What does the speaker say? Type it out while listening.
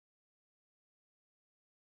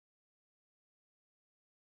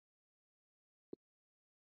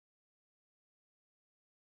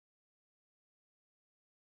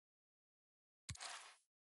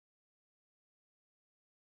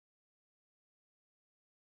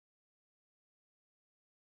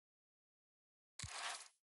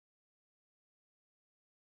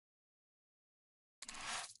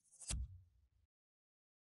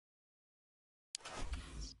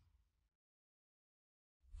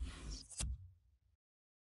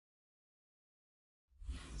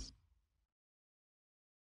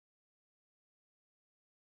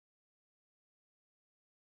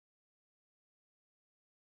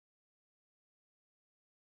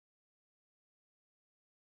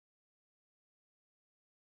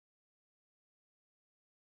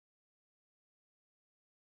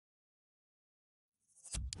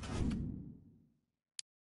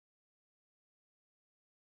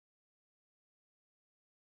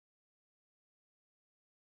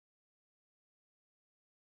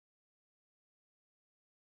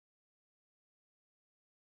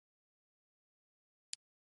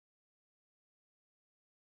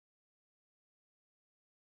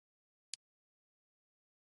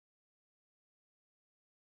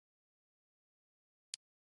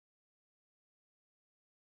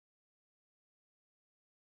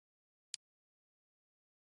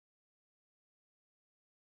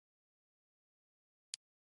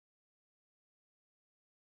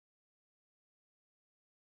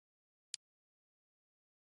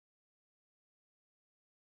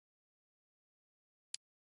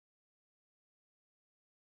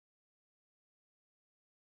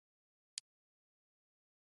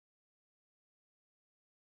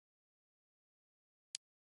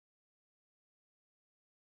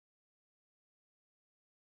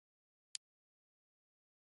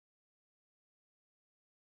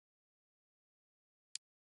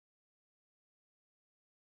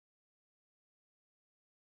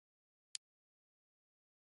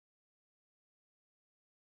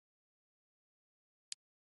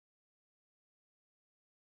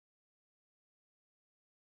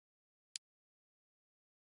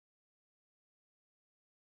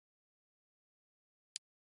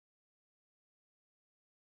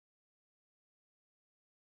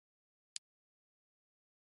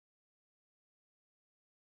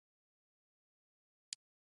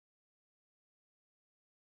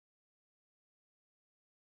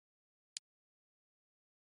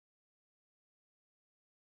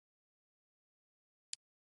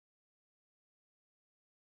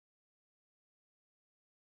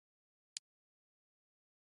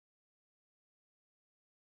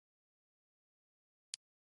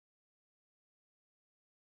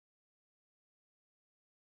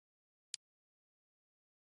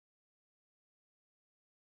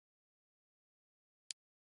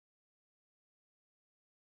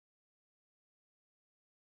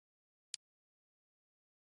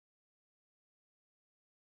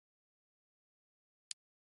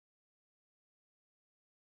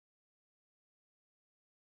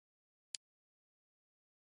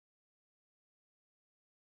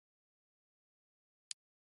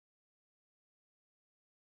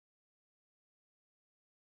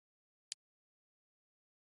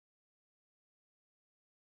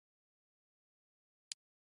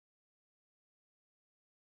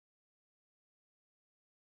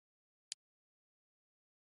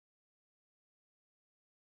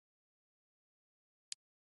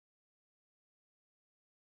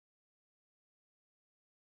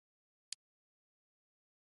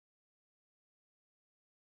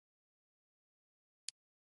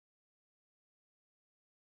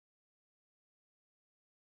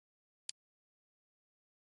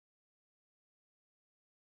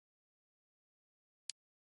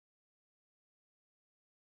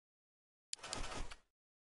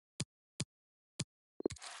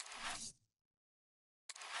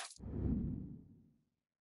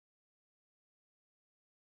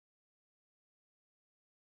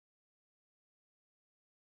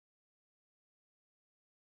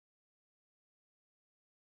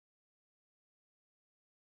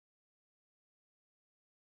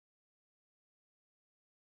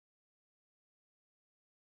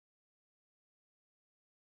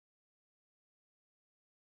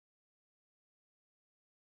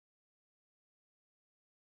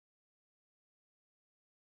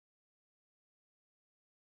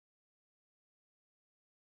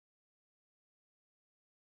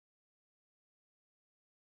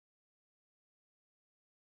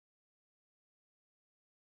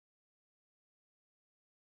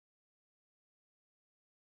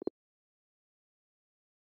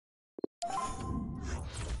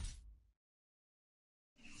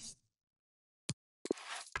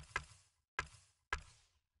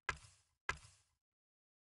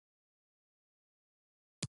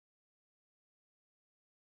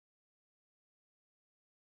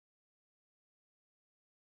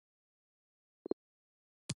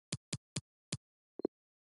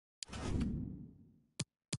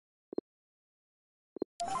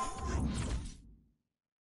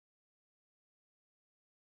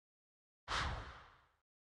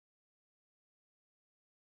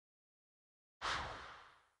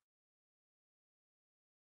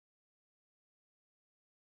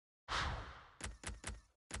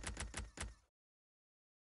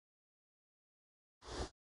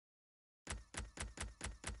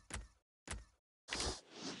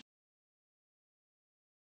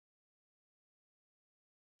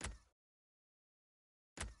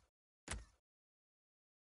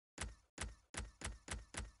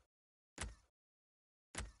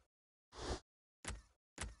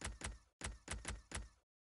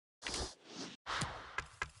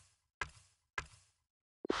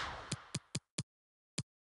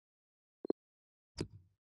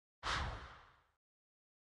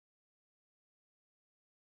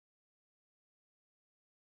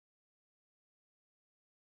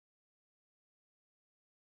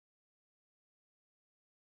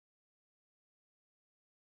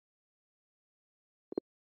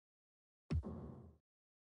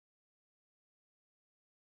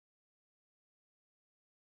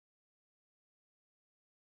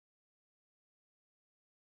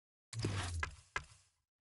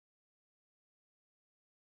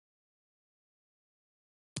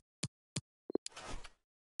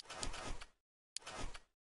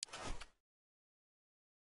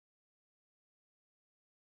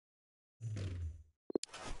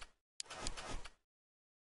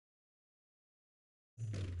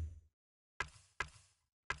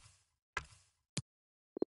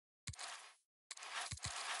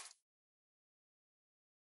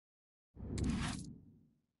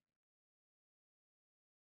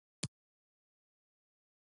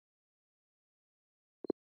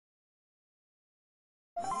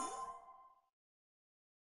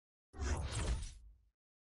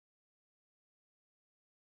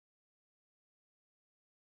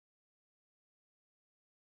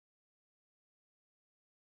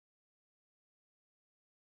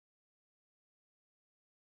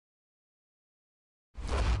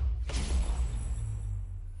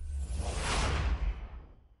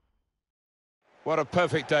What a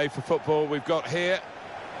perfect day for football we've got here.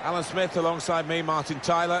 Alan Smith alongside me, Martin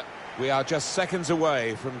Tyler. We are just seconds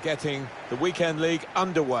away from getting the weekend league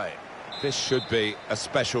underway. This should be a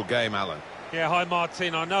special game, Alan. Yeah, hi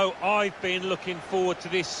Martin. I know I've been looking forward to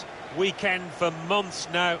this weekend for months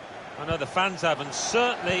now. I know the fans have, and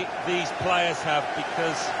certainly these players have,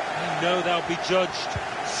 because you know they'll be judged.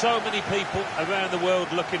 So many people around the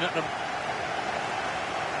world looking at them.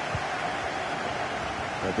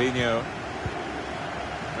 Fabinho.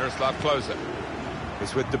 Miroslav Klose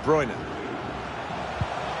is with De Bruyne.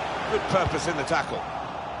 Good purpose in the tackle.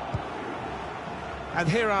 And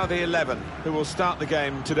here are the 11 who will start the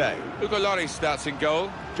game today. Hugo Lloris starts in goal.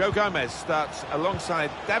 Joe Gomez starts alongside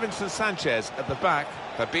Davinson Sanchez at the back.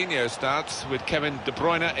 Fabinho starts with Kevin De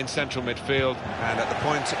Bruyne in central midfield. And at the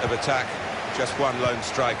point of attack, just one lone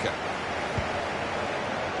striker.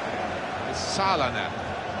 It's Salah now.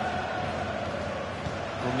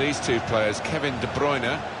 From these two players, Kevin De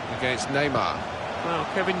Bruyne against Neymar. Well,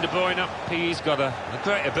 Kevin De Bruyne, he's got a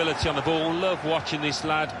great ability on the ball. Love watching this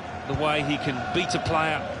lad, the way he can beat a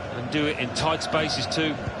player and do it in tight spaces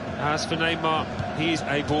too. As for Neymar, he's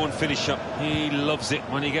a born finisher. He loves it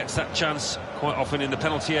when he gets that chance, quite often in the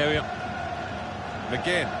penalty area.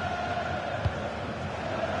 McGinn.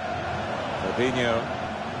 Fabinho.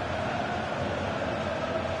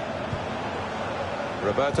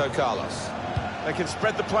 Roberto Carlos. They can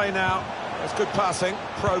spread the play now. There's good passing,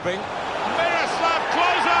 probing. Miroslav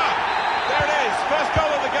Klose! There it is, first goal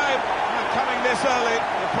of the game. And coming this early,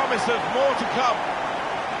 the promise of more to come.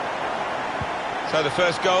 So the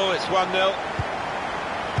first goal, it's 1-0.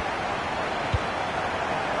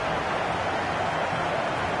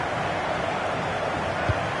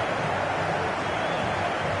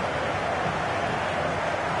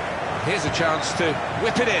 Here's a chance to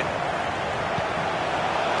whip it in.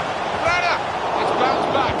 It's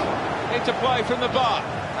bounced back into play from the bar,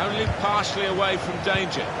 only partially away from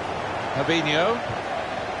danger. Fabinho.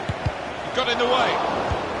 He got in the way.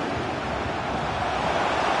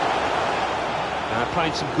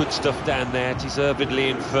 Playing some good stuff down there, deservedly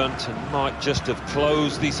in front, and might just have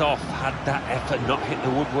closed this off had that effort not hit the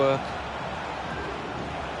woodwork.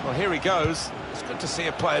 Well, here he goes. It's good to see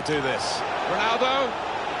a player do this. Ronaldo.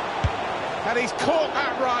 And he's caught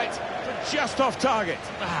that right, but just off target.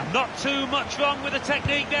 Not too much wrong with the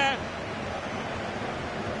technique there.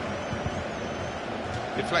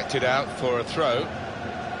 Deflected out for a throw.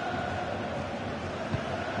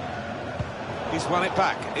 He's won it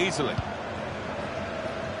back easily.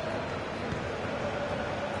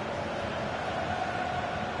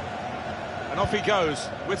 And off he goes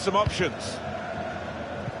with some options.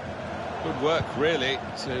 Good work, really,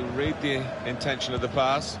 to read the intention of the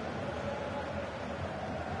pass.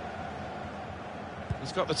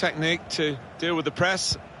 He's got the technique to deal with the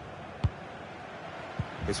press.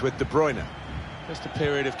 It's with De Bruyne. Just a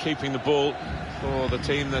period of keeping the ball for the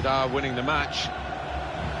team that are winning the match.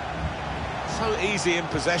 So easy in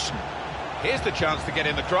possession. Here's the chance to get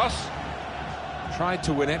in the cross. Tried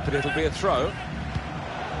to win it, but it'll be a throw.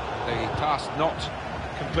 The pass not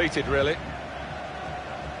completed, really.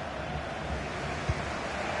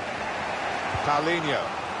 Paulinho.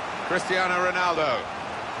 Cristiano Ronaldo.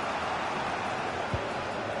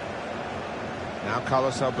 Now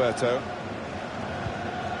Carlos Alberto.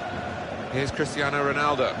 Here's Cristiano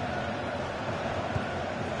Ronaldo.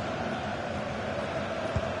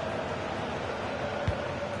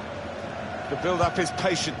 The build-up is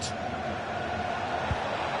patient.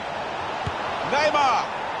 Neymar!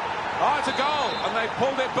 Oh, it's a goal, and they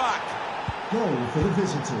pulled it back. Goal for the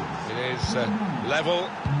visitors. It is level.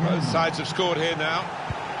 Both sides have scored here now.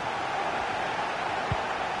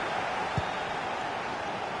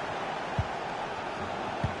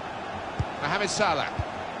 Mohamed Salah.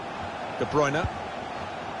 De Bruyne.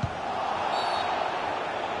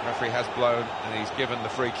 Referee has blown, and he's given the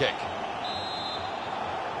free kick.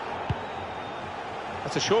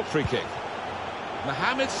 That's a short free kick.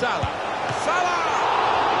 Mohamed Salah. Salah!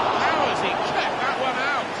 How has he kept that one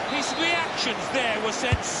out? His reactions there were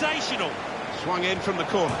sensational. Swung in from the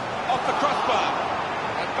corner. Off the crossbar.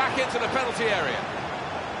 And back into the penalty area.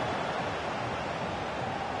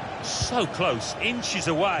 So close, inches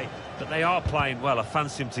away, but they are playing well. I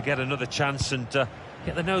fancy him to get another chance and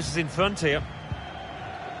get the noses in front here.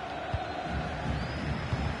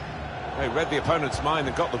 They read the opponent's mind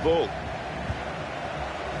and got the ball.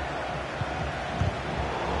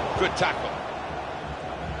 Good tackle.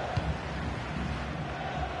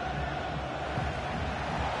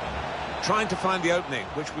 Trying to find the opening,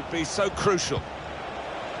 which would be so crucial.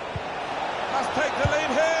 Must take the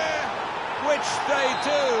lead here. which they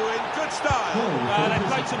do in good style. They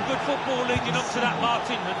played some good football leading up to that,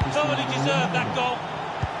 Martin, and thoroughly deserved that goal.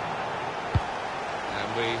 And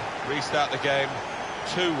we restart the game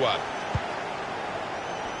 2-1.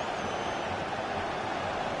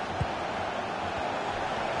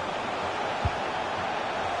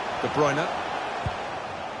 De Bruyne.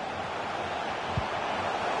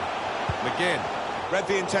 McGinn read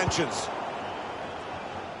the intentions.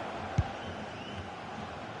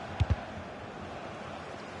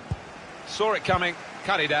 Saw it coming,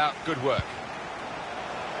 cut it out, good work.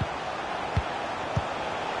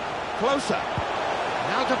 Closer.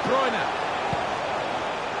 Now De Bruyne.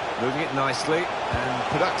 Moving it nicely and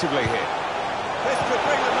productively here. This could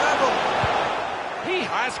bring them level. He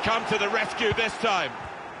has come to the rescue this time.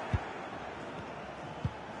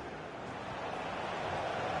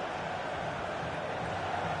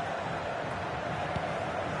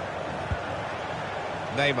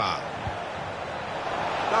 Neymar.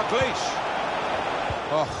 Dalglish.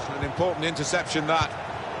 Oh, an important interception that.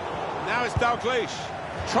 Now it's Dalglish.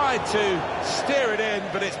 Tried to steer it in,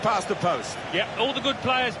 but it's past the post. Yeah, all the good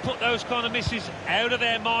players put those kind of misses out of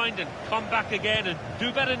their mind and come back again and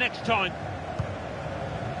do better next time.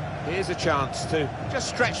 Here's a chance to just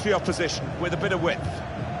stretch the opposition with a bit of width.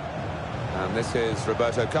 And this is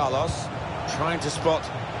Roberto Carlos trying to spot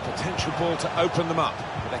a potential ball to open them up.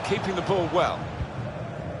 But they're keeping the ball well.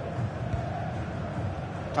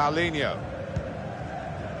 Paulinho.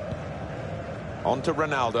 On to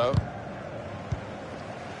Ronaldo.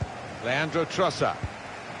 Leandro Trossard.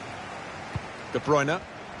 De Bruyne.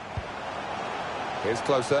 Here's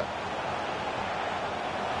closer.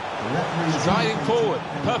 Striding forward,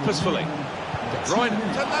 purposefully. De Bruyne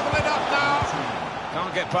to level it up now.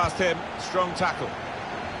 Can't get past him. Strong tackle.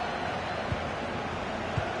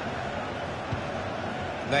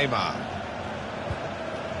 Neymar.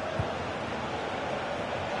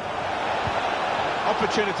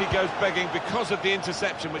 Opportunity goes begging because of the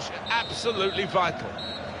interception, which is absolutely vital.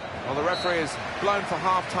 Well, the referee is blown for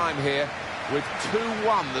half-time here with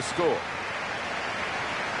 2-1 the score.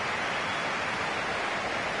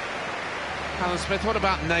 Alan Smith, what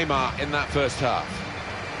about Neymar in that first half?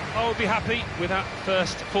 I would be happy with that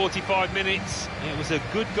first 45 minutes. It was a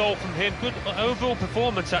good goal from him, good overall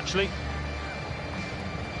performance actually.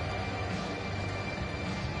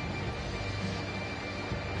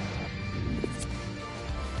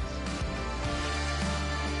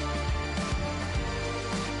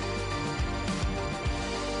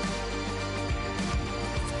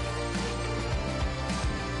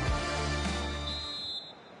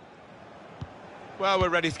 Well, we're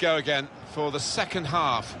ready to go again for the second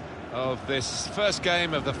half of this first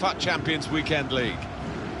game of the FUT Champions Weekend League.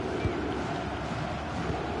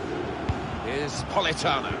 Here's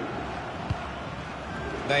Politano.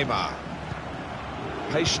 Neymar.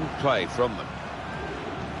 Patient play from them.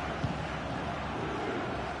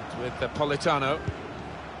 With the Politano.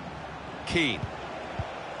 Keane.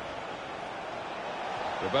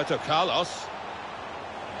 Roberto Carlos.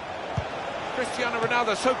 Cristiano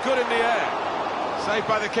Ronaldo, so good in the air. Saved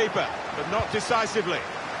by the keeper, but not decisively.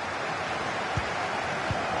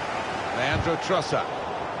 Leandro Trossard.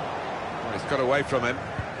 Well, he's got away from him.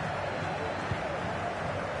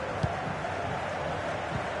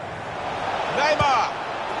 Neymar!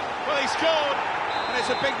 Well, he scored, and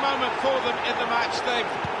it's a big moment for them in the match. They've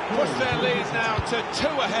pushed their lead now to 2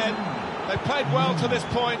 ahead. They've played well to this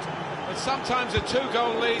point, but sometimes a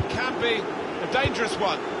 2-goal lead can be a dangerous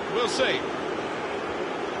one. We'll see.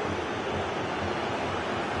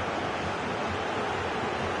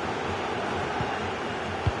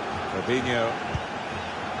 Fabinho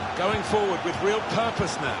going forward with real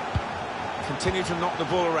purpose now. Continue to knock the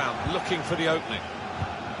ball around, looking for the opening.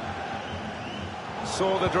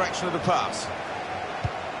 Saw the direction of the pass.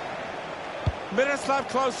 Miroslav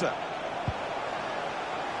Klose.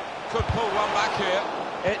 Could pull one back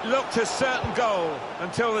here. It looked a certain goal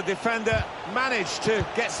until the defender managed to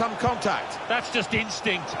get some contact. That's just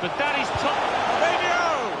instinct, but that is top.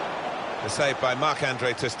 Fabinho! The save by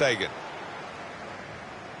Marc-Andre ter Stegen.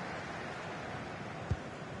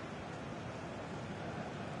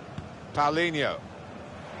 Paulinho.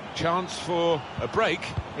 Chance for a break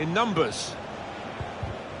in numbers.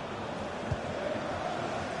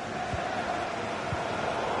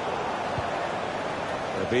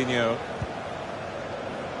 Fabinho.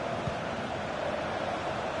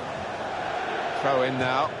 Throw in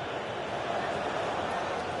now.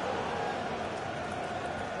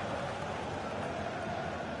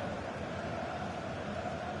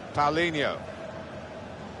 Paulinho.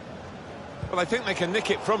 Well, I think they can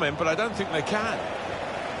nick it from him, but I don't think they can.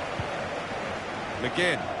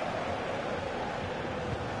 McGinn.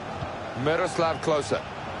 Miroslav Klose.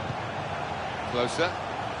 Klose.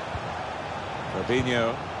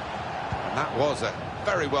 Fabinho. And that was a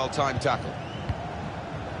very well-timed tackle.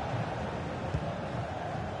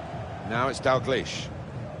 Now it's Dalglish.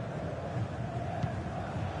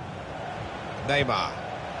 Neymar.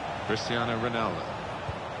 Cristiano Ronaldo.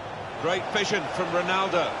 Great vision from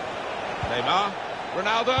Ronaldo. Neymar.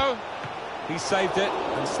 Ronaldo. He saved it,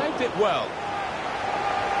 and saved it well.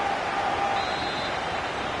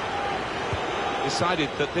 Decided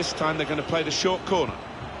that this time they're going to play the short corner.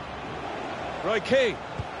 Roy Keane.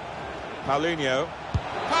 Paulinho.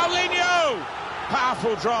 Paulinho!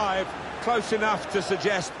 Powerful drive. Close enough to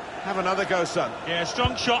suggest, have another go, son. Yeah,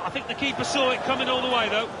 strong shot. I think the keeper saw it coming all the way,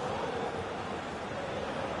 though.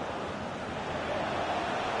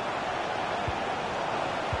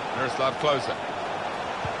 Miroslav Klose.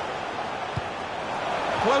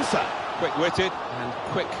 Klose. Quick-witted and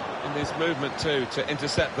quick in his movement too to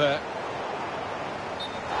intercept there.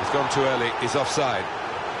 He's gone too early. He's offside.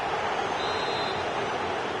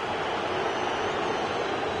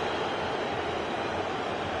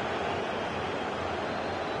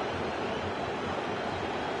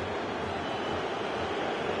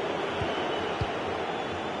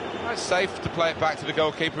 It's safe to play it back to the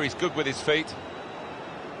goalkeeper. He's good with his feet.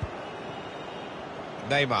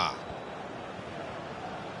 Neymar.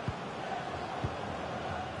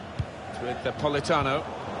 With Politano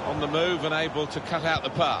on the move and able to cut out the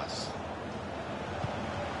pass.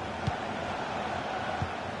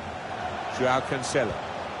 João Cancelo.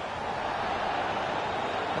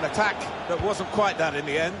 An attack that wasn't quite that in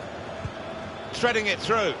the end. Threading it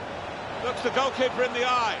through. Looks the goalkeeper in the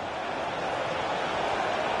eye.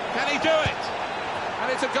 Can he do it?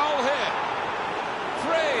 And it's a goal here.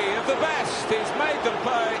 Three of the best. He's made them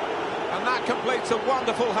pay. And that completes a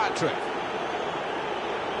wonderful hat-trick.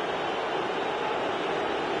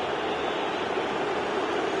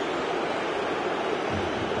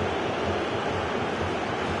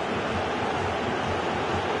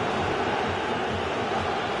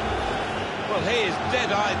 Well, he is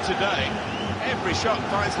dead-eyed today. Every shot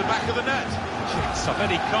finds the back of the net. Jeez, I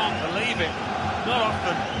bet he can't believe it. Not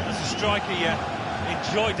often, as a striker, you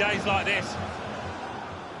enjoy days like this.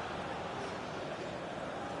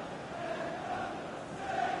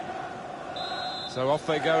 So off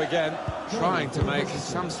they go again, trying to make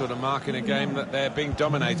some sort of mark in a game that they're being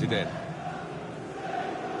dominated in.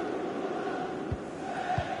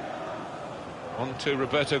 On to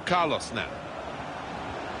Roberto Carlos now.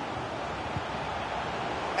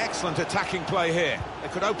 Excellent attacking play here. They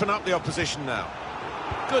could open up the opposition now.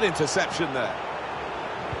 Good interception there.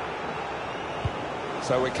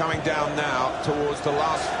 So we're coming down now towards the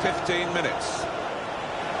last 15 minutes.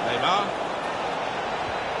 Neymar.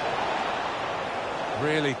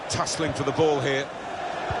 Really tussling for the ball here.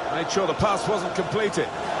 Made sure the pass wasn't completed.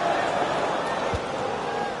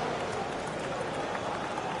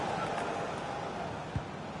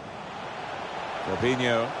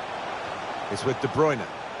 Fabinho is with De Bruyne.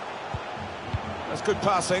 That's good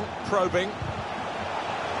passing, probing.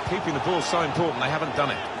 Keeping the ball so important, they haven't done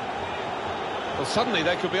it. Well, suddenly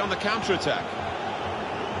they could be on the counter-attack.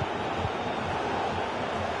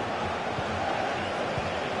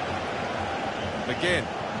 McGinn.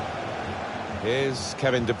 Here's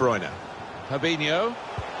Kevin De Bruyne. Fabinho.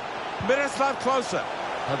 Miroslav Klose.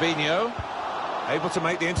 Fabinho. Able to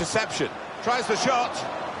make the interception. Tries the shot.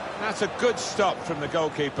 That's a good stop from the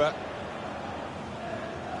goalkeeper.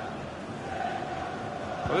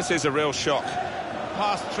 Well, this is a real shock.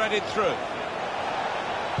 Pass threaded through.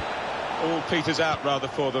 All peters out, rather,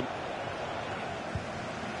 for them.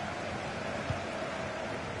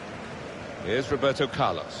 Here's Roberto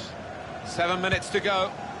Carlos. 7 minutes to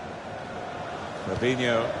go.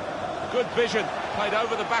 Fabinho. Good vision. Played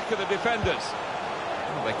over the back of the defenders.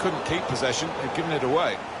 Well, they couldn't keep possession. They've given it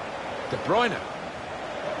away. De Bruyne.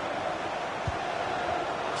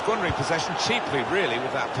 Squandering possession cheaply, really,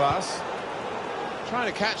 with that pass.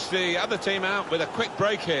 Trying to catch the other team out with a quick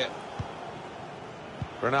break here.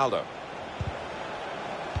 Ronaldo.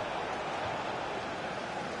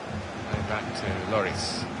 Playing back to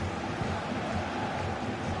Lloris.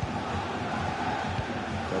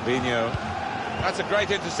 Fabinho. That's a great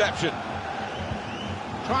interception.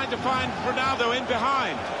 Trying to find Ronaldo in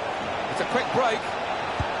behind. It's a quick break.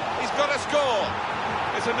 He's got to score.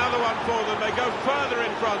 It's another one for them. They go further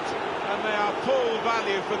in front, and they are full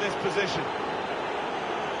value for this position.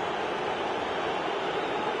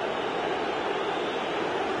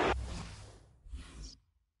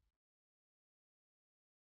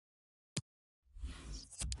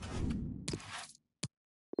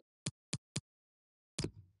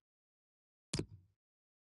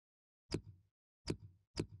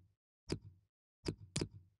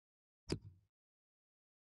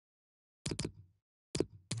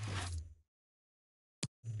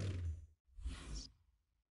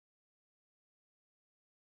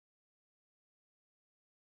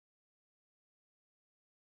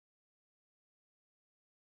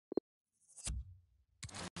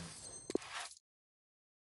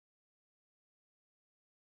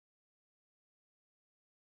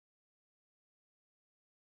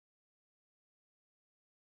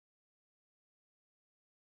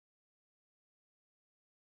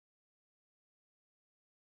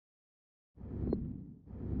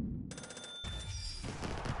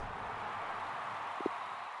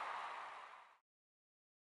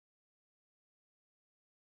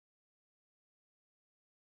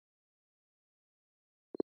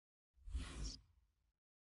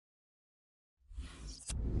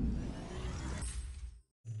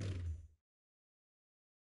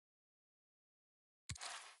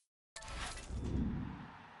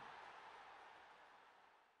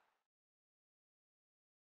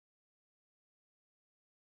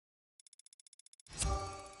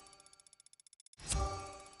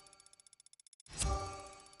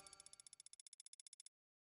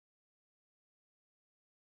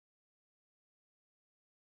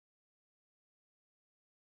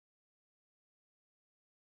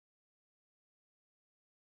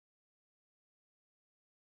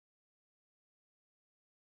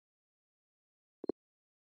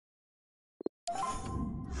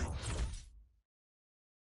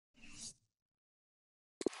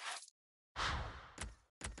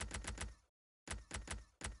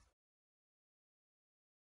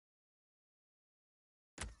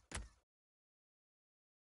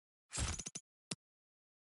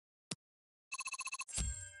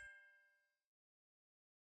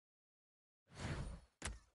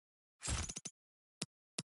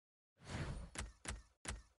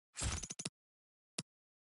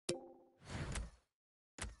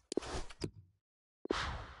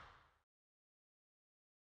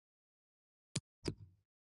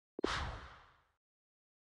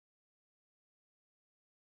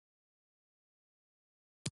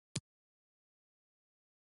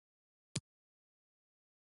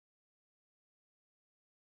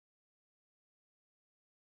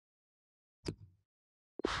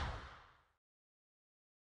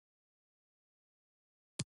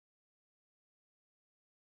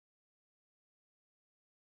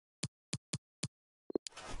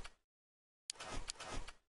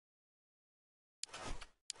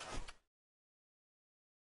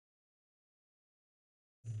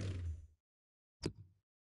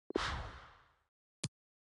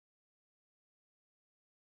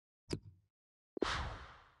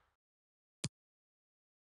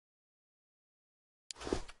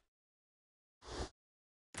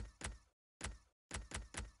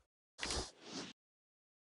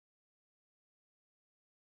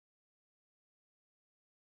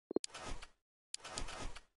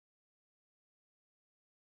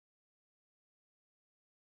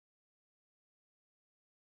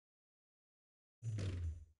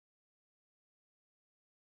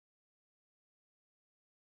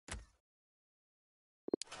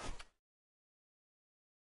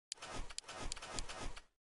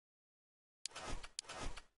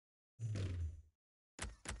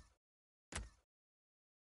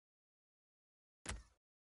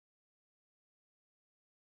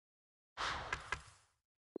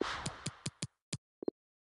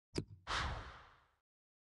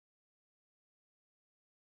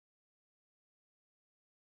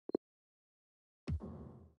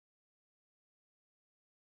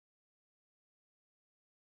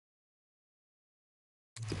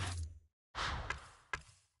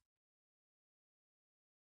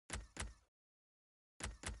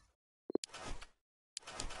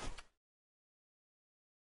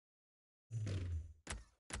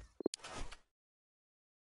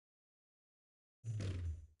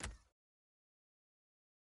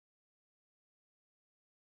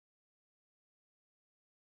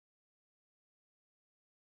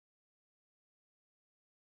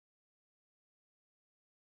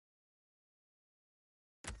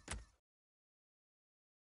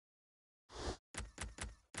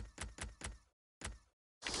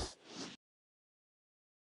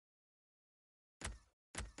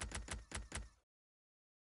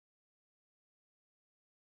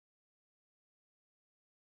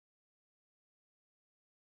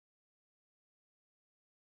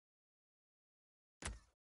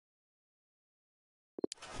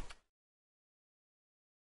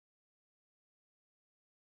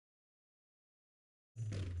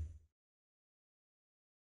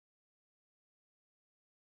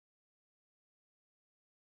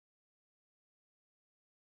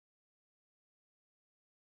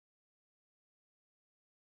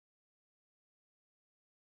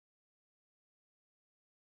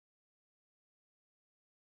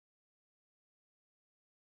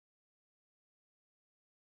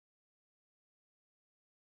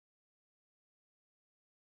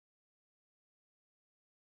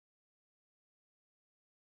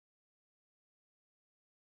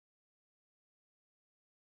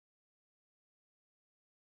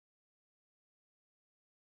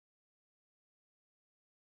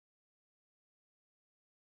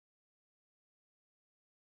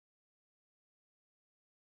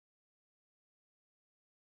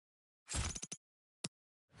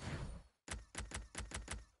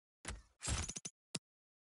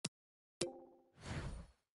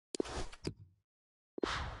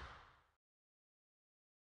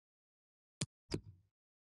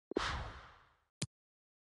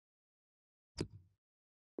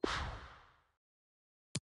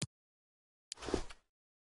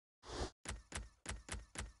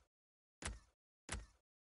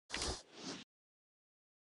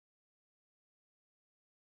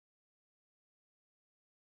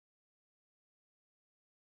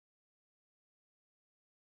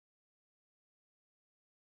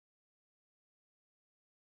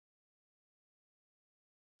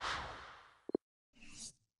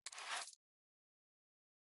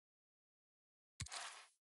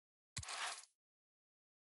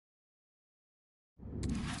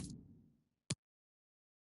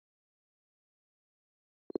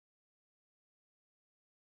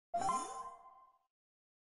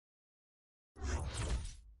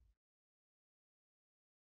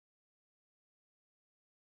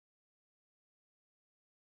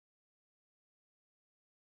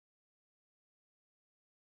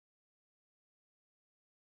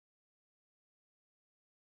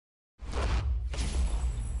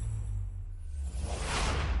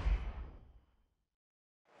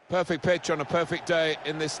 Perfect pitch on a perfect day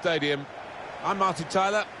in this stadium. I'm Martin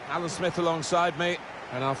Tyler, Alan Smith alongside me,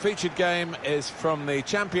 and our featured game is from the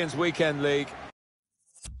Champions Weekend League.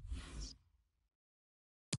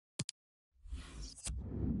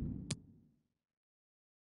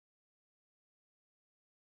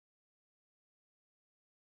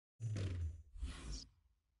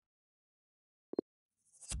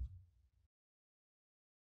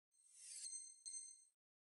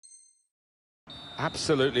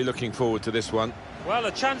 Absolutely looking forward to this one. Well,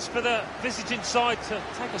 a chance for the visiting side to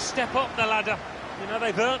take a step up the ladder. You know,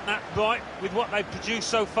 they've earned that right with what they've produced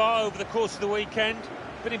so far over the course of the weekend.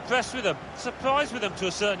 Been impressed with them, surprised with them to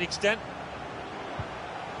a certain extent.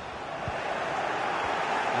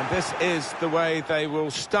 And this is the way they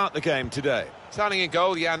will start the game today. Starting in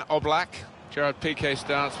goal, Jan Oblak. Gerard Piqué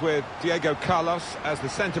starts with Diego Carlos as the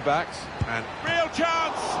centre-backs. And real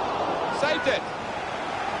chance! Saved it!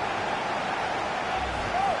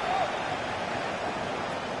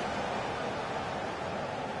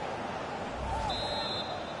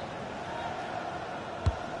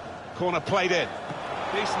 Corner played in.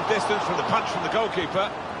 Decent distance from the punch from the goalkeeper.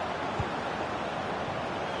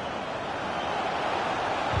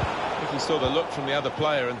 I think he saw the look from the other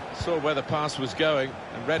player and saw where the pass was going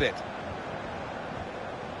and read it.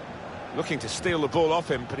 Looking to steal the ball off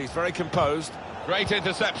him, but he's very composed. Great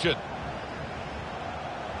interception.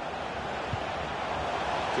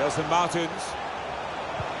 Gelson Martins.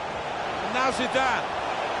 And now Zidane.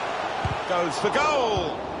 Goes for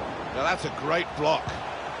goal. Now that's a great block.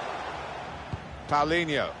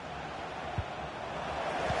 Paulinho.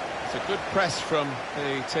 It's a good press from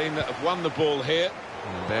the team that have won the ball here.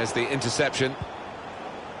 And there's the interception.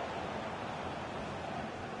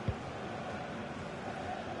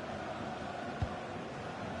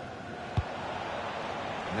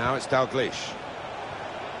 Now it's Dalglish.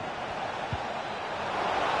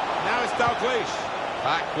 Now it's Dalglish.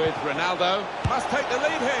 Back with Ronaldo. Must take the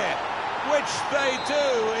lead here, which they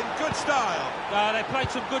do in good style. They played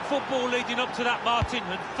some good football leading up to that, Martin,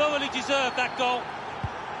 and thoroughly deserved that goal.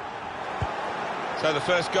 So the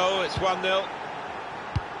first goal, it's 1-0.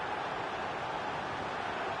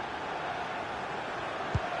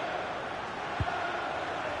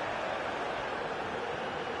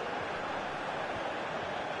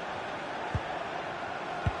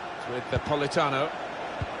 With the Politano.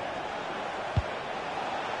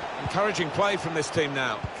 Encouraging play from this team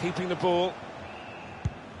now, keeping the ball.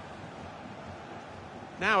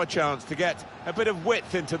 Now a chance to get a bit of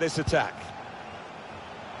width into this attack.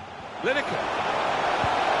 Lineker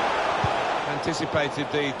anticipated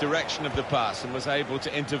the direction of the pass and was able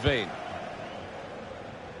to intervene.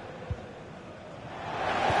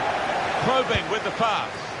 Probing with the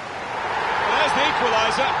pass. Well, there's the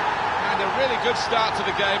equaliser. And a really good start to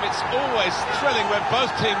the game. It's always thrilling when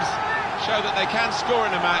both teams show that they can score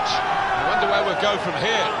in a match. I wonder where we'll go from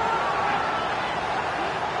here.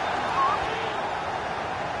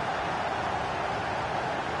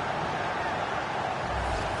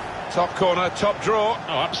 Top corner, top draw.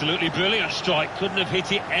 Oh, absolutely brilliant strike. Couldn't have hit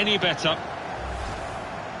it any better.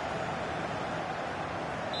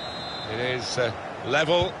 It is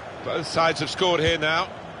level. Both sides have scored here now.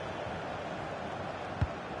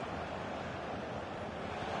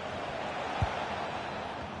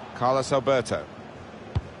 Carlos Alberto.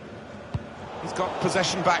 He's got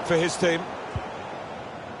possession back for his team.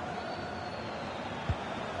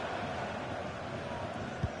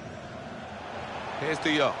 Here's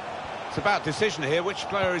De Jong. It's about decision here. Which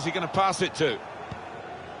player is he going to pass it to?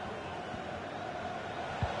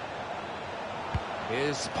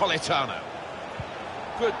 Here's Politano.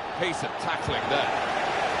 Good piece of tackling there.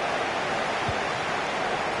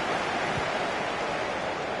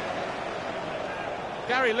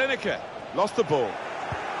 Gary Lineker lost the ball.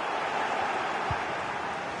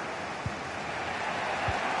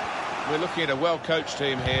 We're looking at a well-coached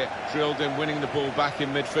team here, drilled in winning the ball back in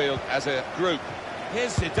midfield as a group.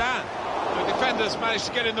 Here's Zidane. The defenders managed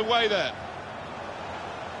to get in the way there.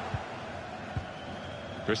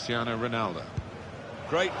 Cristiano Ronaldo.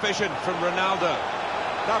 Great vision from Ronaldo.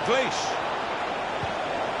 Dalglish.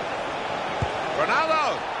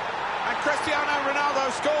 Ronaldo! And Cristiano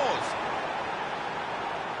Ronaldo scores.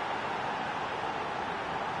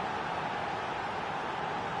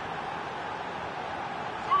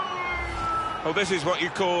 Well, this is what you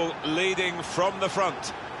call leading from the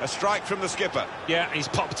front. A strike from the skipper. Yeah, he's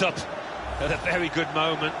popped up at a very good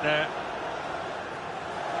moment there.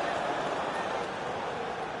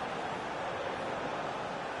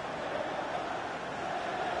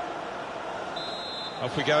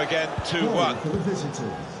 Off we go again, 2-1. For the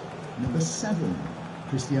visitors, number 7,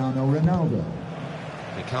 Cristiano Ronaldo.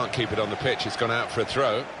 He can't keep it on the pitch, it's gone out for a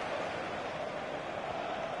throw.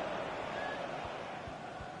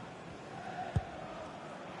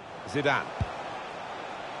 Zidane.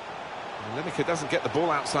 And Lineker doesn't get the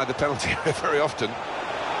ball outside the penalty area very often.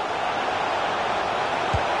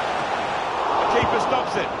 The keeper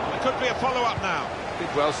stops it. There could be a follow-up now.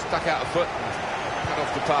 Did well, stuck out a foot and cut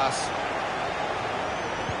off the pass.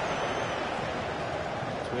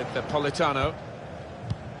 With the Politano.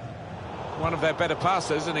 One of their better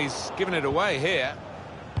passers, and he's given it away here.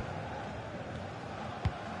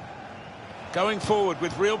 Going forward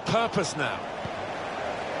with real purpose now.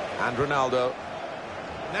 And Ronaldo.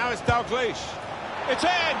 Now it's Dalglish. It's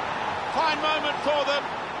in! Fine moment for them.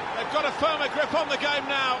 They've got a firmer grip on the game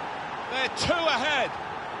now. They're 2 ahead.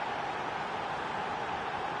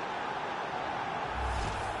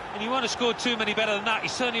 And he won't have scored too many better than that. He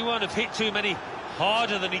certainly won't have hit too many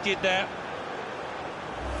harder than he did there.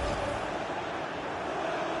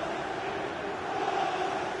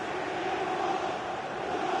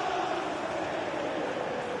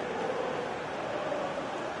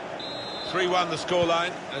 Three-1 the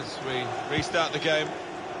scoreline as we restart the game.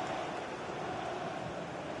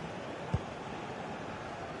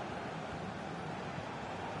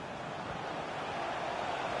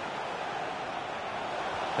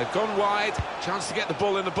 They've gone wide, chance to get the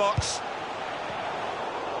ball in the box.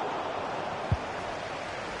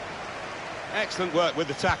 Excellent work with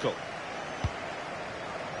the tackle.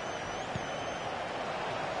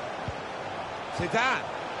 Zidane,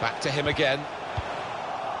 back to him again.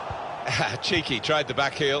 Cheeky, tried the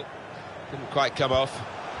back heel, didn't quite come off.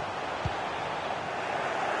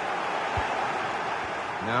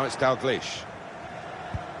 Now it's Dalglish.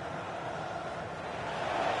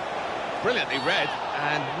 Brilliantly read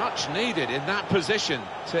and much needed in that position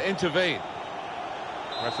to intervene.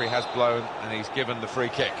 The referee has blown and he's given the free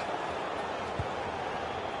kick.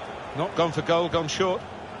 Not gone for goal, gone short.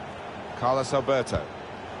 Carlos Alberto.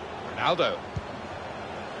 Ronaldo.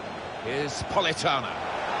 Here's Politano.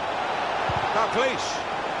 Dalglish.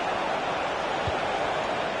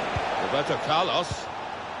 Roberto Carlos.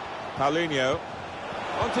 Paulinho.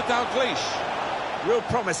 On to Dalglish. Real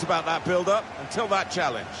promise about that build-up until that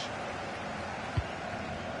challenge.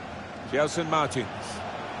 Gelson Martins.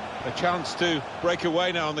 A chance to break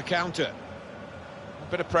away now on the counter.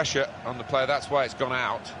 A bit of pressure on the player, that's why it's gone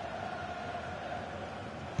out.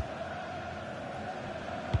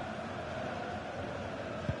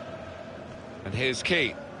 And here's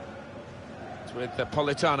Key. With the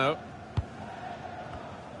Politano.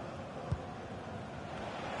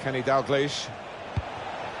 Kenny Dalglish.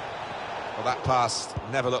 Well, that pass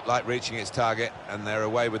never looked like reaching its target, and they're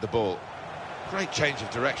away with the ball. Great change of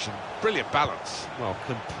direction, brilliant balance. Well,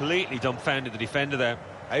 completely dumbfounded the defender there.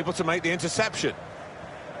 Able to make the interception.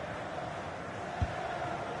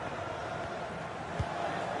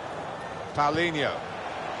 Paulinho.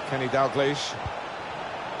 Kenny Dalglish.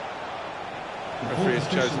 The referee has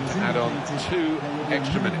chosen to add on 2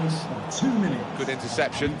 extra minutes. 2 minutes. Good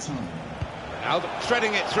interception. Ronaldo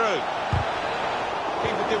threading it through.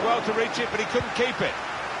 Keeper did well to reach it, but he couldn't keep it.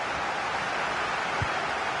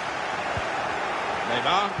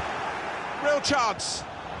 Neymar. Real chance.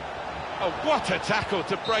 Oh, what a tackle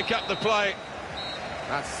to break up the play.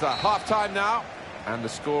 That's half-time now, and the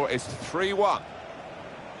score is 3-1.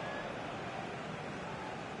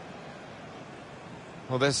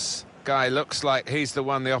 Well, this guy looks like he's the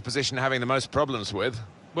one the opposition are having the most problems with.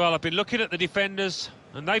 Well, I've been looking at the defenders,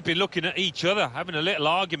 and they've been looking at each other, having a little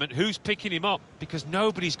argument. Who's picking him up? Because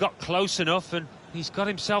nobody's got close enough, and he's got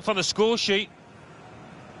himself on the score sheet.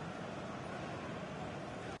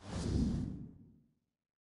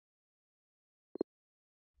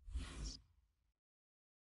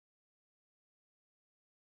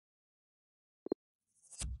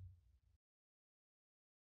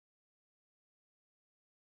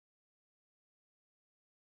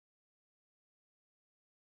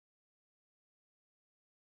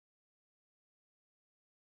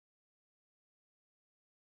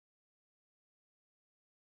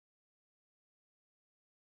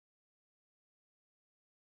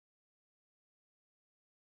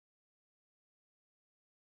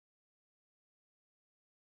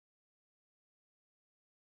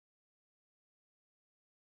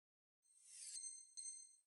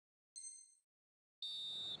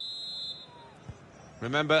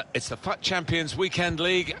 Remember, it's the FUT Champions Weekend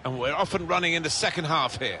League, and we're off and running in the second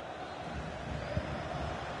half here.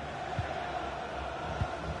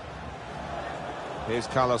 Here's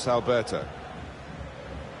Carlos Alberto.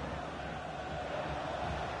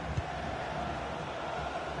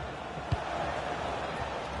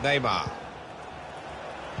 Neymar.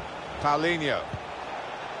 Paulinho.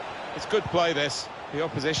 It's good play, this. The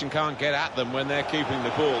opposition can't get at them when they're keeping the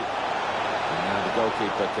ball. And now the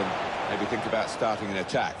goalkeeper can maybe think about starting an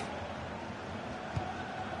attack.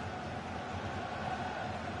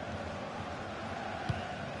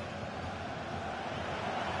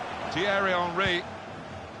 Thierry Henry.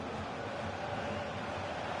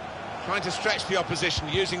 Trying to stretch the opposition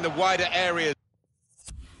using the wider areas.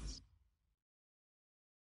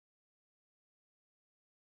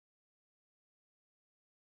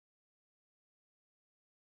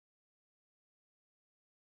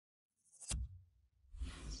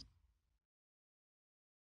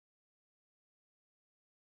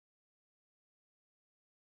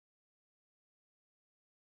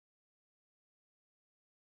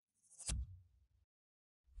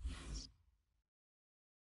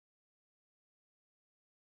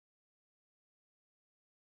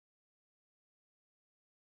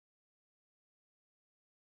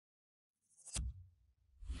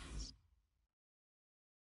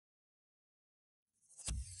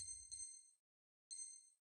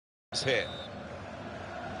 Here.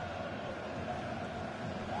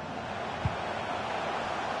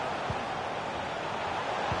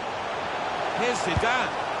 Here's Zidane.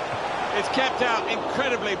 It's kept out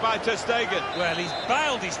incredibly by Ter Stegen. Well, he's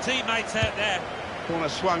bailed his teammates out there. Corner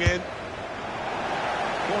swung in.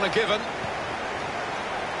 Corner given.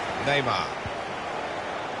 Neymar.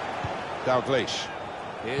 Dalglish.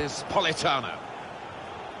 Here's Politano.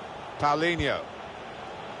 Paulinho.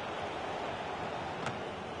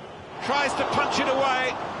 Tries to punch it away.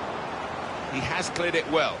 He has cleared it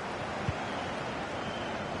well.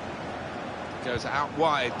 Goes out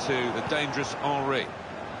wide to the dangerous Henry.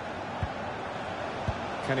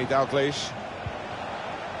 Kenny Dalglish.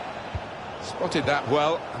 Spotted that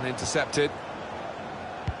well and intercepted.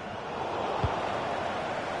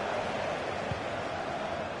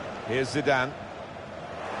 Here's Zidane.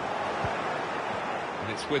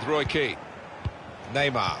 And it's with Roy Keane.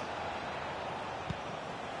 Neymar.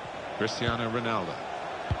 Cristiano Ronaldo.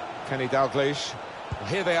 Kenny Dalglish. Well,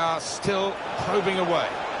 here they are, still probing away.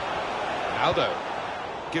 Ronaldo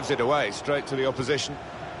gives it away straight to the opposition.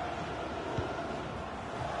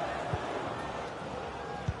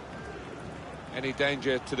 Any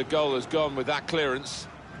danger to the goal has gone with that clearance.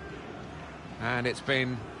 And it's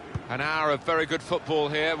been an hour of very good football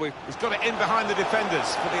here. He's got it in behind the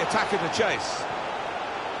defenders for the attack and the chase.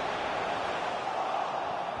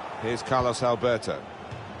 Here's Carlos Alberto.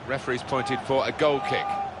 Referee's pointed for a goal kick.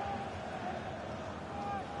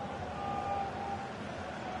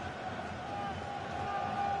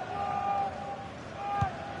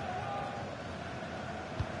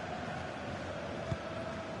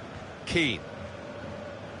 Keane.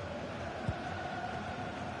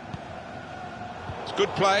 It's good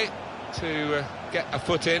play to get a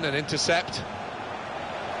foot in and intercept.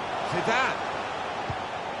 Zidane.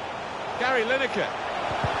 Gary Lineker.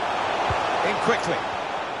 In quickly.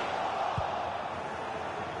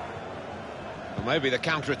 Well, maybe the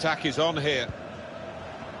counter-attack is on here.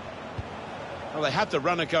 Well, they had the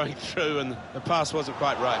runner going through and the pass wasn't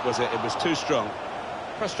quite right, was it? It was too strong.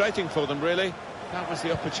 Frustrating for them, really. That was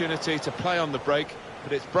the opportunity to play on the break,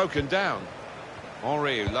 but it's broken down.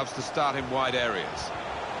 Henry, who loves to start in wide areas.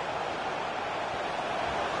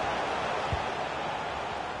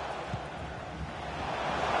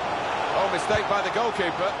 Oh, mistake by the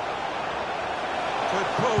goalkeeper. Could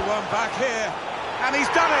pull one back here, and he's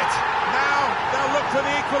done it! Now they'll look for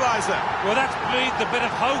the equaliser. Well, that's breathed a bit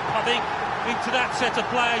of hope, I think, into that set of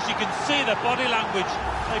players. You can see the body language.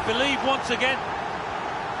 They believe once again.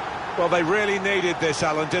 Well, they really needed this,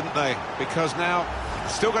 Alan, didn't they? Because now,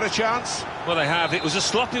 still got a chance. Well, they have. It was a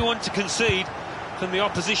sloppy one to concede from the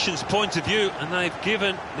opposition's point of view, and they've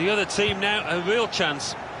given the other team now a real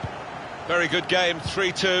chance. Very good game,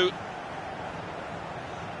 3-2.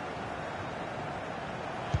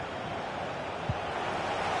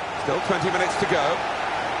 Still 20 minutes to go.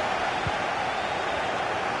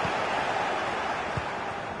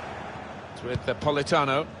 It's with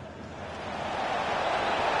Politano.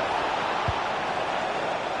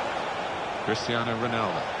 Cristiano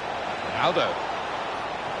Ronaldo. Ronaldo.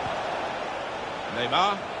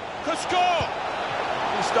 Neymar. Could score!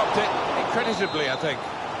 He stopped it increditably, I think.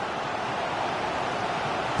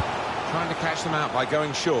 Trying to catch them out by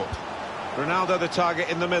going short. Ronaldo the target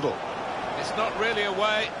in the middle. It's not really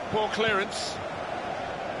away. Poor clearance.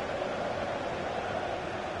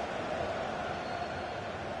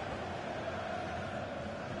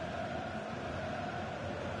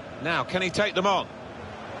 Now, can he take them on?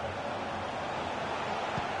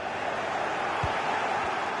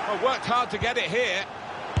 Oh, worked hard to get it here.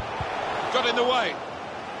 Got in the way.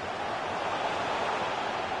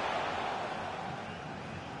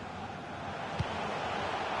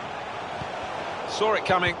 Saw it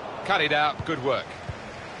coming, cut it out, good work.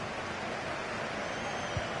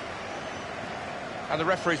 And the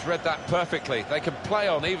referee's read that perfectly. They can play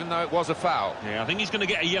on even though it was a foul. Yeah, I think he's going to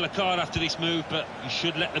get a yellow card after this move, but you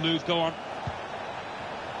should let the move go on.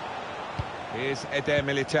 Here's Eder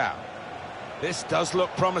Militao. This does look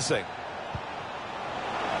promising.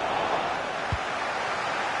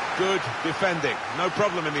 Good defending, no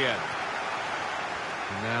problem in the end.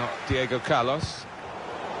 And now Diego Carlos.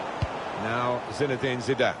 Now Zinedine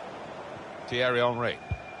Zidane. Thierry Henry.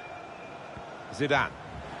 Zidane.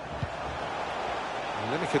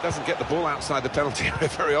 And Lineker doesn't get the ball outside the penalty area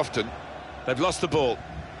very often. They've lost the ball.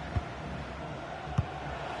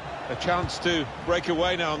 A chance to break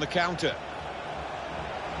away now on the counter.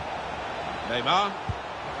 Neymar.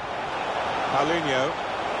 Paulinho.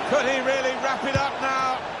 Could he really wrap it up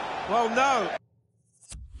now? Well, no.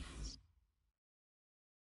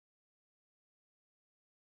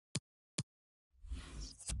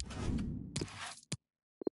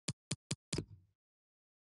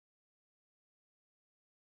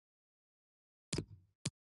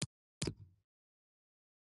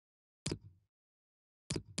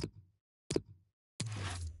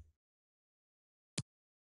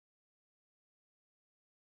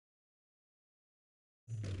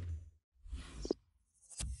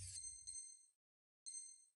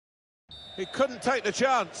 He couldn't take the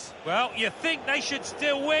chance. Well, you think they should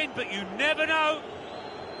still win, but you never know.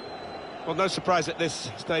 Well, no surprise at this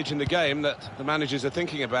stage in the game that the managers are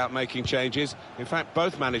thinking about making changes. In fact,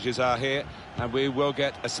 both managers are here, and we will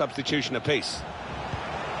get a substitution apiece.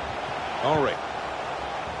 Henry.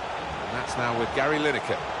 And that's now with Gary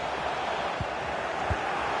Lineker.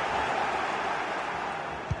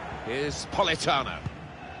 Here's Politano.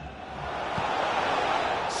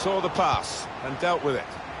 Saw the pass and dealt with it.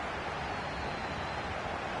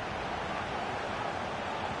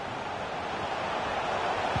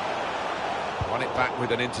 Won it back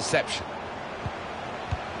with an interception.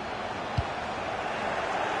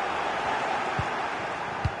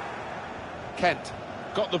 Kent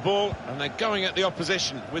got the ball and they're going at the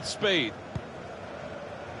opposition with speed.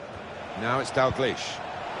 Now it's Dalglish.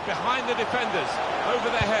 Behind the defenders, over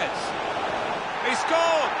their heads. He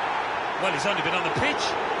scored! Well, he's only been on the pitch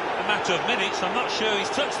a matter of minutes. I'm not sure he's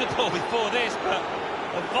touched the ball before this, but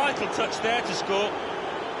a vital touch there to score.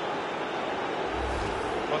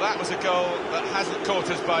 Well, that was a goal that hasn't caught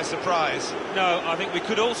us by surprise. No, I think we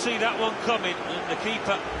could all see that one coming, and the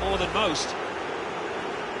keeper more than most.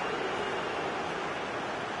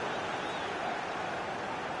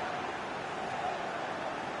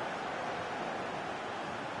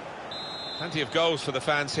 Plenty of goals for the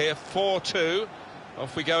fans here. 4-2.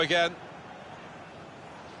 Off we go again.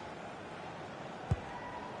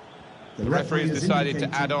 The referee has decided to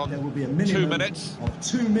add on there will be a 2 minutes. Of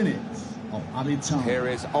 2 minutes of added time. Here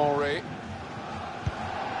is Henry.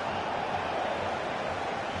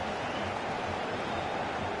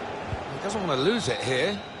 He doesn't want to lose it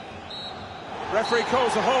here. Referee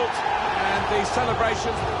calls a halt, and the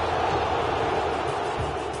celebrations.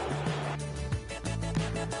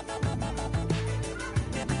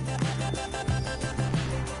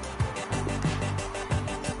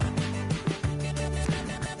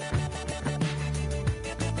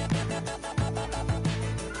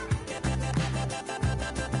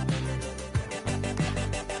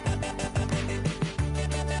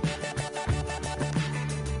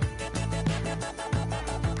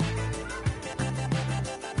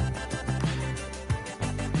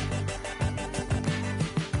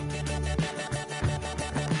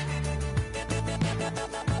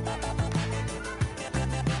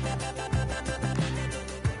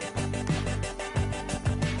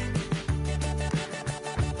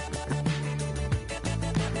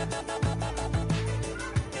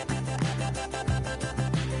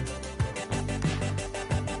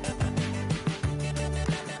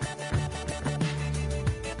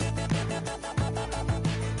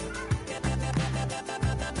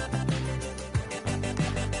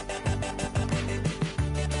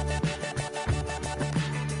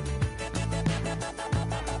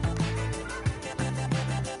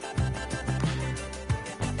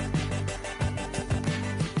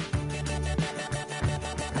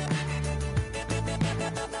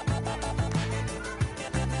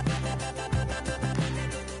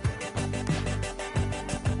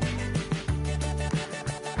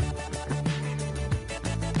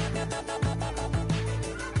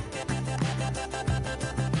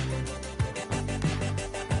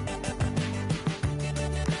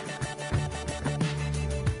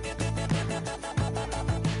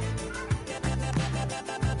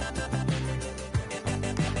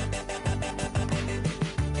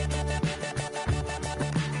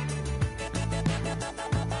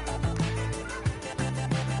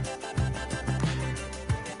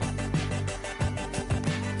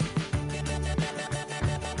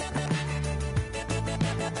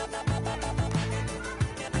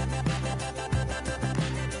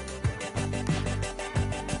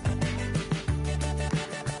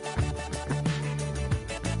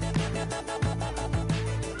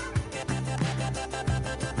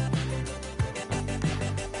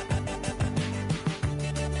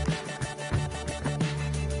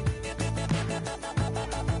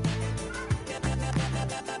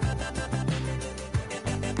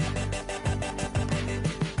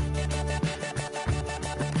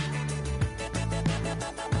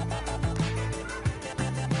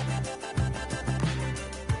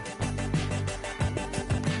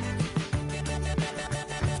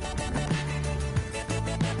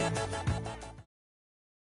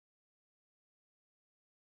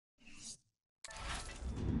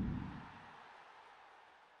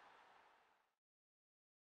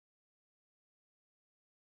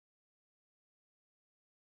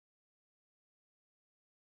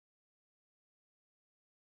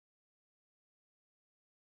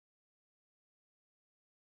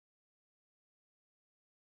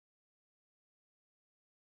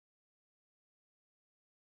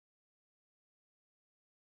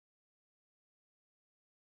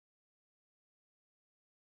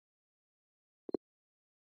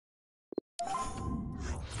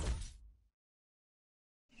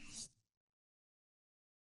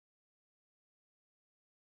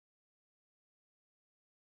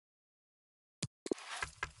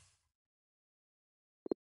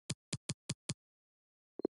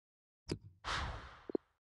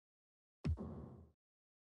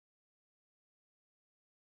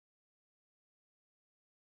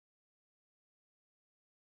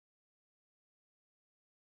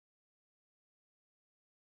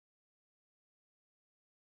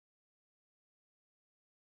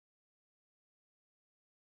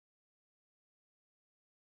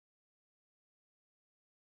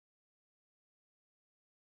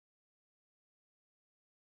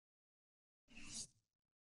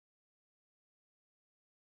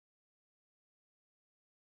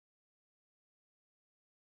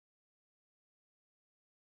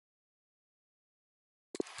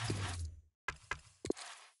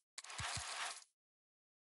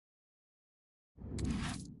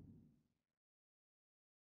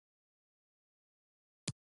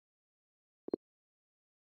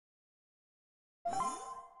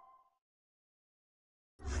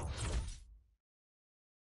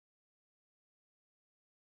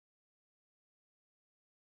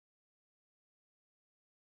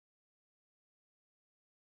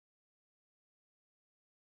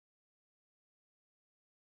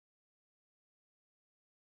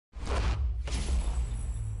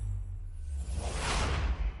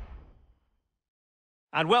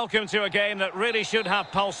 And welcome to a game that really should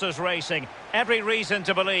have pulses racing. Every reason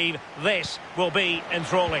to believe this will be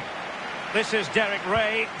enthralling. This is Derek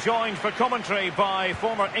Ray, joined for commentary by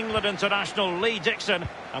former England international Lee Dixon.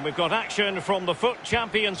 And we've got action from the FUT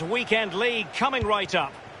Champions Weekend League coming right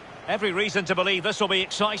up. Every reason to believe this will be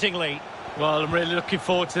exciting, Lee. Well, I'm really looking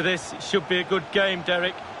forward to this. It should be a good game,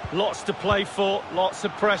 Derek. Lots to play for, lots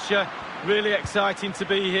of pressure. Really exciting to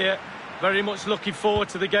be here. Very much looking forward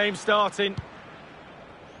to the game starting.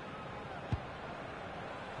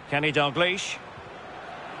 Kenny Dalglish.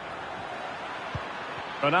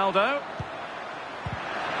 Ronaldo.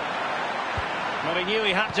 Well, he knew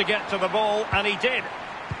he had to get to the ball, and he did.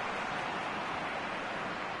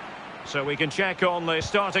 So we can check on the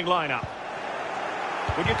starting lineup.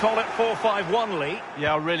 Would you call it 4-5-1, Lee?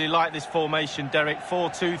 Yeah, I really like this formation, Derek.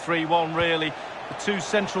 4-2-3-1, really. The two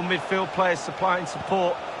central midfield players supplying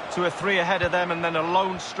support to a three ahead of them, and then a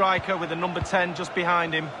lone striker with a number 10 just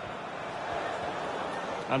behind him.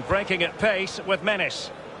 And breaking at pace with menace.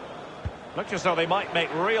 Looks as though they might make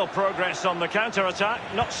real progress on the counter-attack.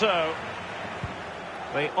 Not so.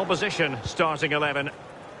 The opposition starting 11.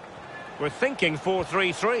 We're thinking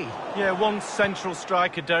 4-3-3. Yeah, one central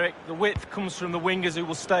striker, Derek. The width comes from the wingers who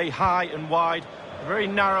will stay high and wide. A very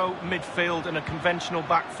narrow midfield and a conventional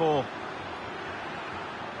back four.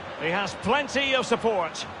 He has plenty of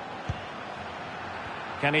support.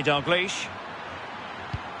 Kenny Dalglish.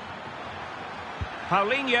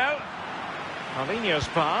 Paulinho. Paulinho's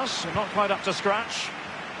pass, not quite up to scratch.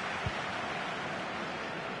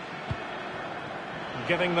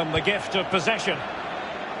 Giving them the gift of possession.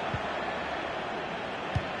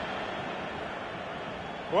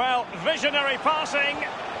 Well, visionary passing.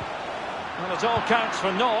 Well, it all counts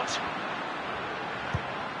for naught.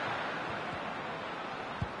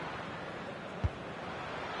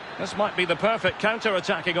 This might be the perfect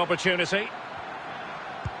counter-attacking opportunity.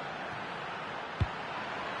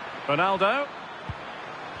 Ronaldo.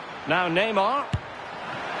 Now Neymar.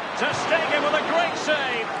 Ter Stegen with a great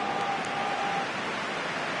save.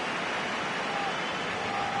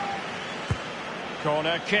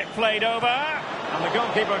 Corner kick played over. And the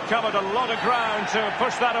goalkeeper covered a lot of ground to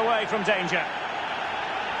push that away from danger.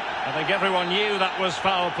 I think everyone knew that was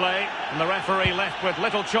foul play. And the referee left with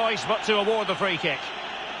little choice but to award the free kick.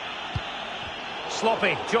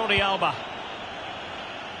 Sloppy, Jordi Alba.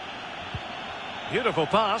 Beautiful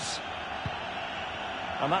pass.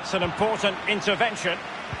 And that's an important intervention.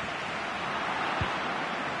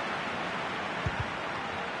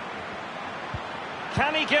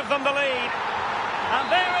 Can he give them the lead?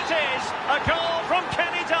 And there it is, a goal from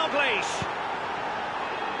Kenny Dalglish.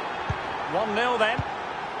 1-0 then.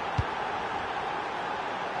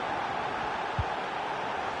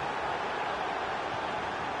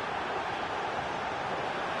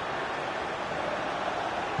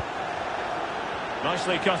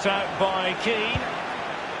 Nicely cut out by Keane.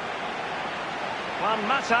 Juan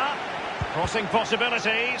Mata, crossing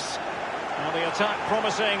possibilities. Now the attack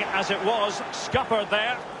promising as it was, scuppered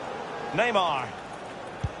there. Neymar.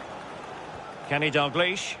 Kenny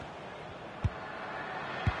Dalglish.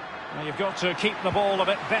 Well, you've got to keep the ball a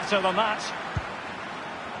bit better than that.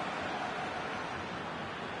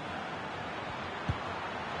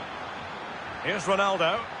 Here's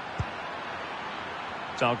Ronaldo.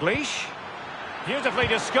 Dalglish. Beautifully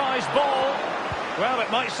disguised ball. Well, it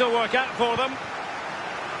might still work out for them.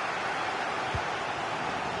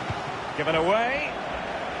 Given away.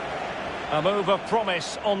 A move of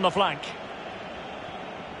promise on the flank.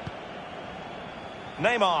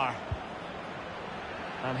 Neymar.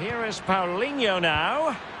 And here is Paulinho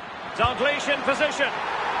now. Dalglish in position.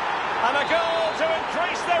 And a goal to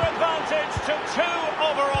increase their advantage to 2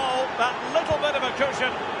 overall. That little bit of a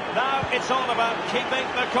cushion. Now it's all about keeping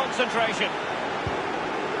the concentration.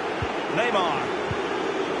 Neymar.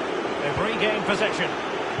 They've regained possession.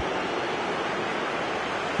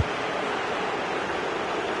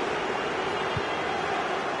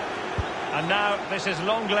 And now this is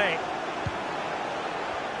Longley.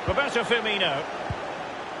 Roberto Firmino.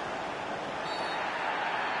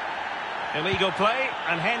 Illegal play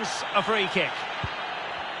and hence a free kick.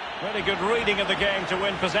 Really good reading of the game to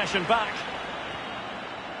win possession back.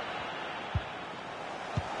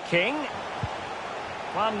 King.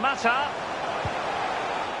 Juan Mata.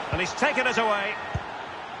 And he's taken it away.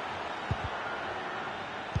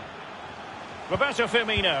 Roberto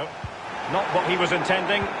Firmino. Not what he was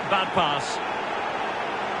intending. Bad pass.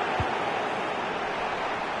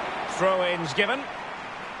 Throw-ins given.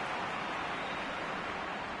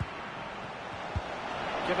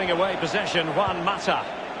 Giving away possession, Juan Mata.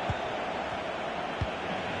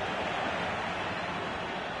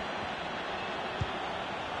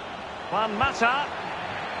 Juan Mata.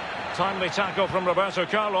 Timely tackle from Roberto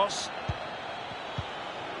Carlos.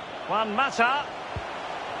 Juan Mata.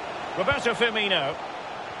 Roberto Firmino.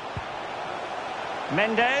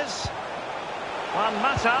 Mendes. Juan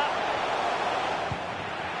Mata.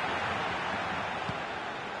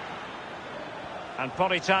 And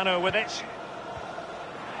Politano with it.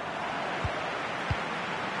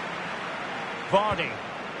 Vardy.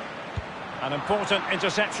 An important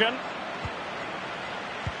interception.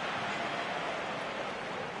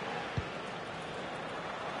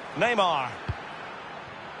 Neymar.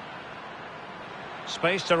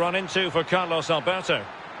 Space to run into for Carlos Alberto.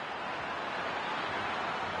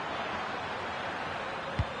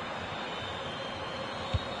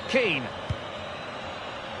 Keane.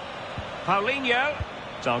 Paulinho.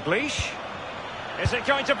 Dalglish. Is it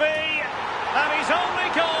going to be? And he's only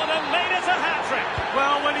gone and made it a hat-trick.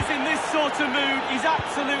 Well, when he's in this sort of mood, he's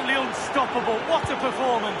absolutely unstoppable. What a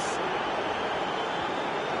performance.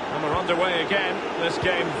 And we're underway again. This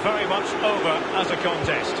game very much over as a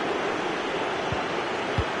contest.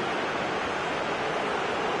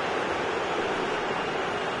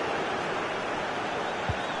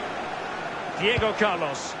 Diego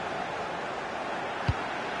Carlos.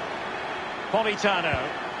 Politano.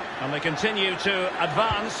 And they continue to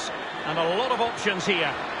advance. And a lot of options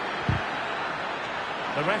here.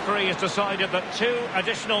 The referee has decided that 2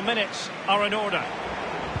 additional minutes are in order.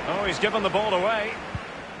 Oh, he's given the ball away.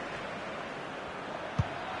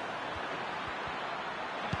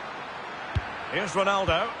 Here's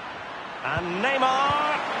Ronaldo. And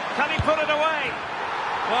Neymar. Can he put it away?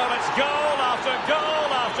 Well, it's goal after goal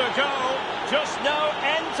after goal. Just no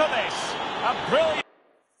end to this. A brilliant...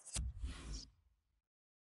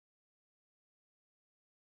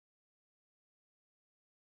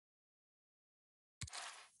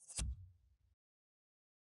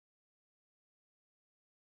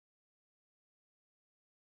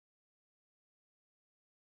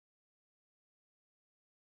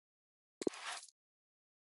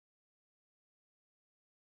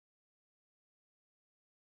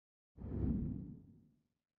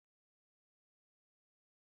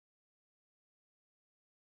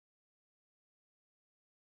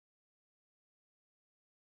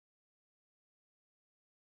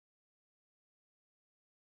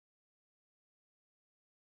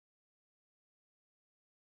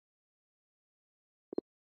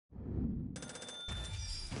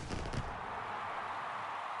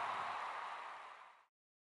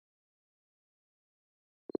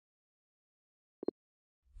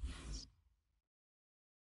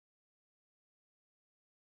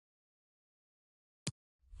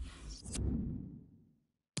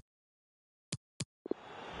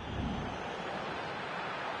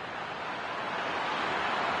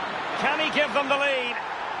 Can he give them the lead?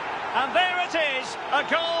 And there it is, a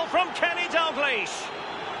goal from Kenny Dalglish.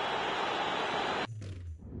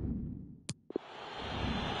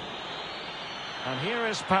 And here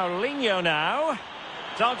is Paulinho now.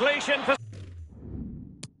 Dalglish in position.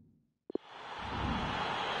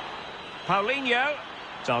 Paulinho.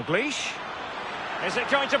 Dalglish. Is it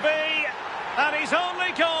going to be? And he's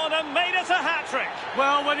only gone and made it a hat-trick.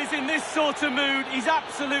 Well, when he's in this sort of mood, he's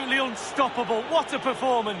absolutely unstoppable. What a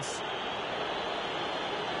performance.